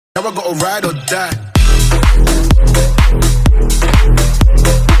Now I gotta ride or die.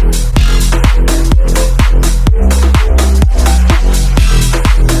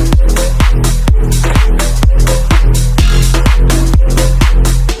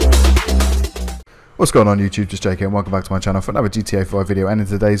 What's going on YouTube, just JK and welcome back to my channel for another GTA 5 video, and in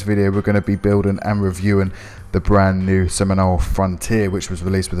today's video we're going to be building and reviewing the brand new Seminole Frontier, which was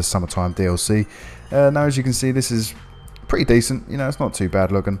released with the summertime DLC. Now as you can see, this is pretty decent, you know, it's not too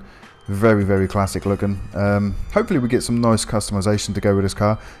bad looking, very classic looking. Hopefully we get some nice customization to go with this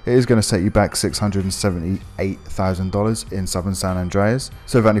car. It is going to set you back $678,000 in Southern San Andreas.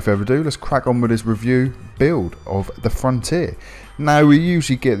 So without any further ado, let's crack on with this review build of the Frontier. Now we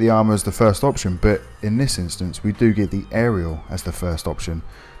usually get the armor as the first option, but in this instance we do get the aerial as the first option.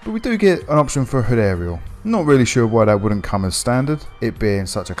 But we do get an option for a hood aerial. Not really sure why that wouldn't come as standard, it being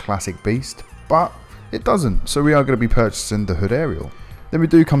such a classic beast, but it doesn't. So we are going to be purchasing the hood aerial. Then we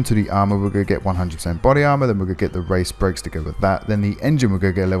do come to the armor. We're going to get 100% body armor, then we're going to get the race brakes to go with that, then the engine, we're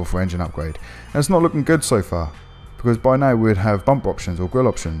going to get a level 4 engine upgrade. And it's not looking good so far, because by now we'd have bumper options or grille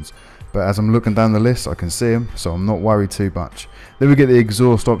options. But as I'm looking down the list, I can see them, so I'm not worried too much. Then we get the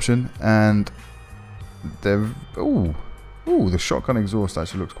exhaust option, and the shotgun exhaust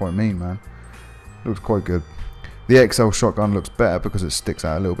actually looks quite mean, man. Looks quite good. The XL shotgun looks better because it sticks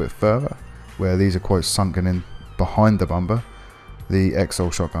out a little bit further, where these are quite sunken in behind the bumper. The XL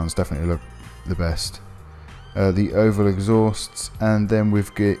shotguns definitely look the best. The oval exhausts, and then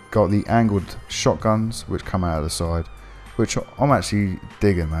we've got the angled shotguns which come out of the side, which I'm actually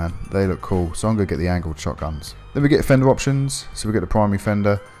digging, man. They look cool, so I'm going to get the angled shotguns. Then we get fender options, so we get the primary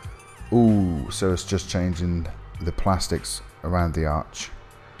fender. Ooh, so it's just changing the plastics around the arch.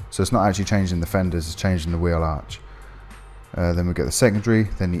 So it's not actually changing the fenders, it's changing the wheel arch. Then we get the secondary,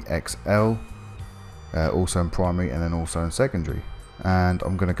 then the XL, also in primary and then also in secondary. And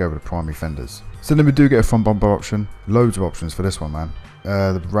I'm going to go with the primary fenders. So then we do get a front bumper option. Loads of options for this one, man.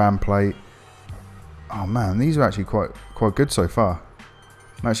 The ram plate. Oh man, these are actually quite good so far.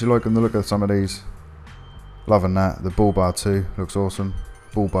 I'm actually liking the look of some of these. Loving that. The bull bar 2 looks awesome.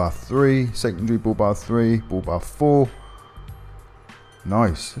 Bull bar 3, secondary bull bar 3, bull bar 4.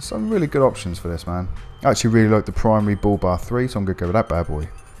 Nice. There's some really good options for this, man. I actually really like the primary bull bar 3, so I'm going to go with that bad boy.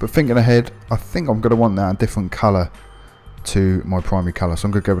 But thinking ahead, I think I'm going to want that a different colour to my primary colour, so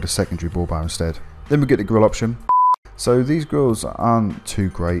I'm going to go with the secondary bull bar instead. Then we get the grille option. So these grills aren't too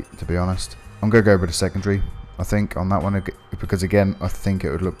great, to be honest. I'm going to go with the secondary, I think, on that one, because again, I think it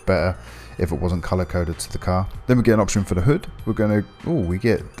would look better if it wasn't colour coded to the car. Then we get an option for the hood. We're going to, we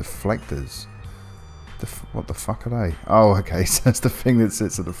get deflectors. What the fuck are they? Oh, okay, so that's the thing that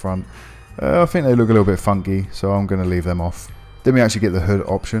sits at the front. I think they look a little bit funky, so I'm going to leave them off. Then we actually get the hood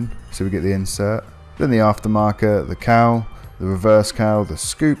option, so we get the insert. Then the aftermarket, the cowl, the reverse cowl, the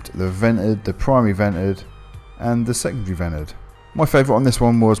scooped, the vented, the primary vented, and the secondary vented. My favourite on this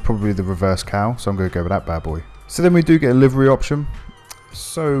one was probably the reverse cowl, so I'm going to go with that bad boy. So then we do get a livery option.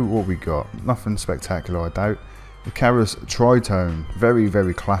 So what we got? Nothing spectacular, I doubt. The Canis Tritone,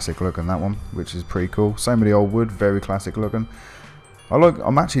 very classic looking, that one, which is pretty cool. Same with the old wood, very classic looking.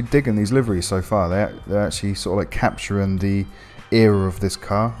 I'm actually digging these liveries so far. They're actually sort of like capturing the era of this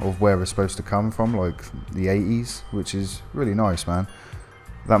car, of where it's supposed to come from, like the 80s, which is really nice, man.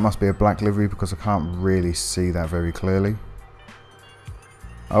 That must be a black livery because I can't really see that very clearly.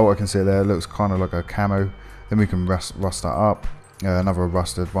 Oh, I can see it there. It looks kind of like a camo. Then we can rust that up. Another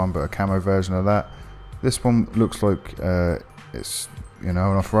rusted one, but a camo version of that. This one looks like it's, you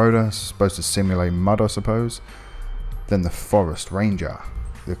know, an off-roader. It's supposed to simulate mud, I suppose. Then the Forest Ranger.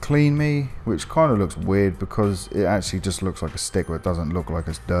 The Clean Me, which kind of looks weird because it actually just looks like a stick, where it doesn't look like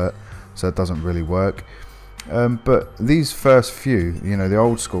it's dirt, so it doesn't really work. But these first few, you know, the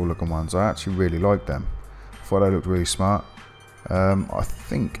old school looking ones, I actually really like them. I thought they looked really smart. I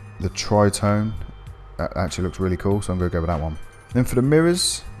think the Tritone actually looks really cool, so I'm going to go with that one. Then for the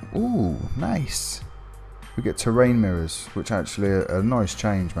mirrors, ooh, nice. We get terrain mirrors, which actually are a nice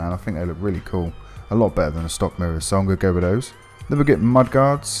change, man. I think they look really cool. A lot better than the stock mirrors, so I'm going to go with those. Then we get mud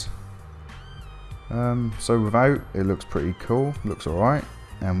guards. So without, it looks pretty cool, looks alright.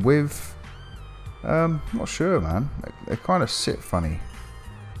 And with, not sure, man. They kind of sit funny.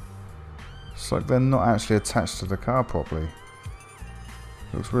 It's like they're not actually attached to the car properly.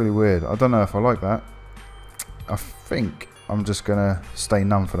 Looks really weird. I don't know if I like that. I think I'm just going to stay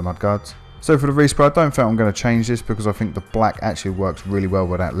none for the mudguards. So for the respray, I don't think I'm going to change this because I think the black actually works really well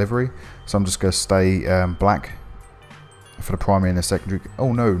with that livery. So I'm just going to stay black for the primary and the secondary.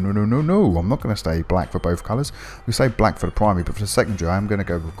 Oh no, I'm not going to stay black for both colours. We say black for the primary, but for the secondary I'm going to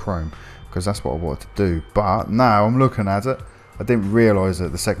go with chrome because that's what I wanted to do. But now I'm looking at it, I I didn't realise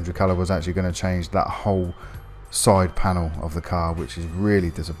that the secondary colour was actually going to change that whole side panel of the car, which is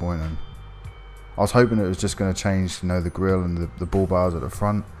really disappointing. I was hoping it was just going to change, you know, the grille and the bull bars at the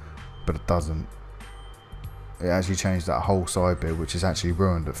front, but it doesn't. It actually changed that whole side bit, which has actually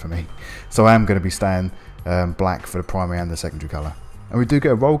ruined it for me. So I am going to be staying black for the primary and the secondary colour. And we do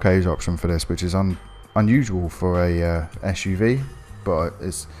get a roll cage option for this, which is unusual for a SUV, but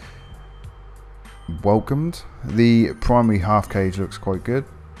it's welcomed. The primary half cage looks quite good.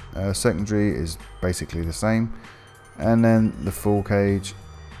 Secondary is basically the same, and then the full cage,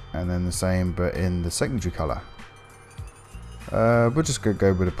 and then the same but in the secondary colour. We're just going to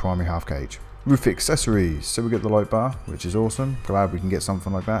go with a primary half cage. Roof accessories, so we get the light bar, which is awesome. Glad we can get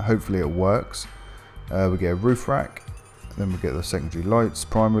something like that. Hopefully it works. We get a roof rack, then we get the secondary lights,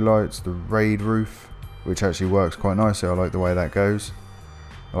 primary lights, the raid roof, which actually works quite nicely. I like the way that goes.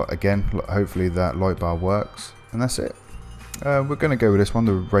 Again, hopefully that light bar works, and that's it. We're going to go with this one,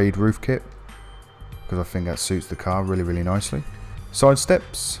 the raid roof kit, because I think that suits the car really nicely. Side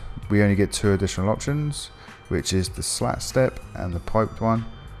steps, we only get 2 additional options, which is the slat step and the piped one.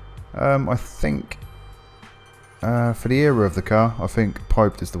 I think for the era of the car, I think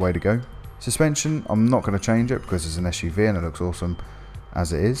piped is the way to go. Suspension, I'm not going to change it because it's an SUV and it looks awesome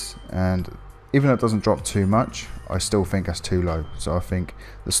as it is, and even though it doesn't drop too much, I still think that's too low. So I think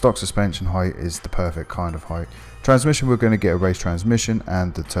the stock suspension height is the perfect kind of height. Transmission, we're going to get a race transmission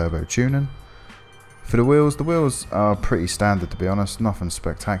and the turbo tuning. For the wheels are pretty standard, to be honest, nothing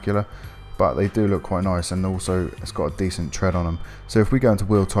spectacular, but they do look quite nice, and also it's got a decent tread on them. So if we go into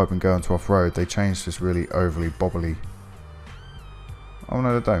wheel type and go into off-road, they change this really overly bobbly. Oh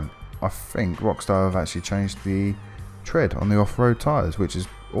no, they don't. I think Rockstar have actually changed the tread on the off-road tyres, which is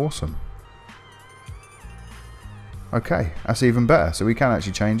awesome. Okay, that's even better. So we can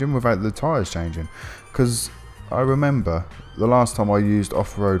actually change them without the tyres changing. Because I remember the last time I used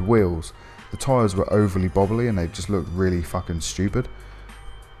off-road wheels, the tyres were overly bobbly and they just looked really fucking stupid.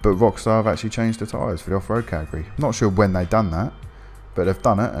 But Rockstar have actually changed the tyres for the off-road category. I'm not sure when they've done that, but they've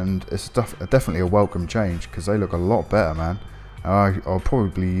done it, and it's definitely a welcome change because they look a lot better, man. And I'll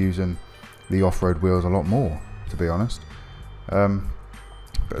probably be using the off-road wheels a lot more, to be honest.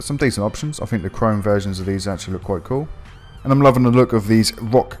 But some decent options. I think the chrome versions of these actually look quite cool. And I'm loving the look of these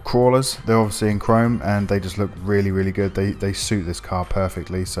rock crawlers. They're obviously in chrome and they just look really good. They suit this car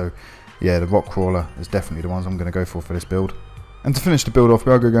perfectly. So yeah, the rock crawler is definitely the ones I'm going to go for this build. And to finish the build off,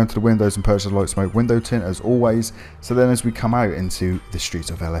 we are going to go into the windows and purchase a light smoke window tint as always. So then as we come out into the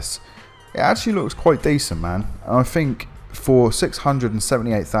streets of Ellis, it actually looks quite decent, man. And I think for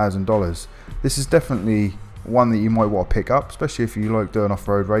 $678,000, this is definitely one that you might want to pick up, especially if you like doing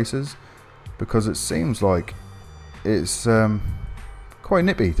off-road races, because it seems like it's quite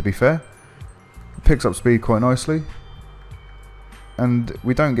nippy, to be fair. It picks up speed quite nicely, and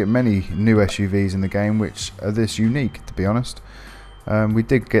we don't get many new SUVs in the game which are this unique, to be honest. We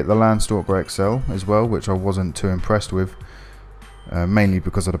did get the Landstalker XL as well, which I wasn't too impressed with, mainly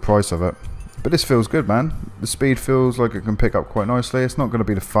because of the price of it. But this feels good, man. The speed feels like it can pick up quite nicely. It's not going to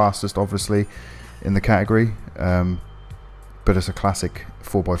be the fastest, obviously, in the category, but it's a classic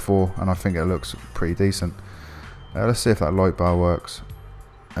 4x4 and I think it looks pretty decent. Let's see if that light bar works.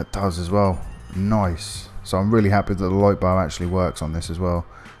 It does as well. Nice. So I'm really happy that the light bar actually works on this as well,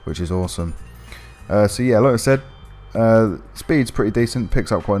 which is awesome. So yeah, like I said, speed's pretty decent,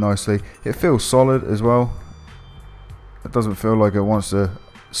 picks up quite nicely. It feels solid as well. It doesn't feel like it wants to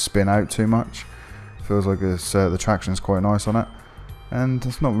spin out too much. It feels like it's, the traction's quite nice on it. And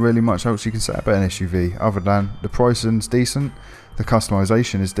there's not really much else you can say about an SUV other than the pricing's decent, the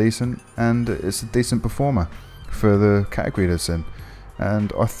customization is decent, and it's a decent performer for the category that's in.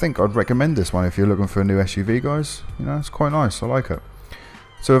 And I think I'd recommend this one if you're looking for a new SUV, guys. You know, it's quite nice, I like it.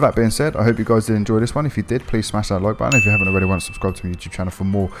 So with that being said, I hope you guys did enjoy this one. If you did, please smash that like button. If you haven't already, want to subscribe to my YouTube channel for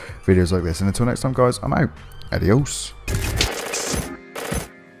more videos like this. And until next time, guys, I'm out. Adios.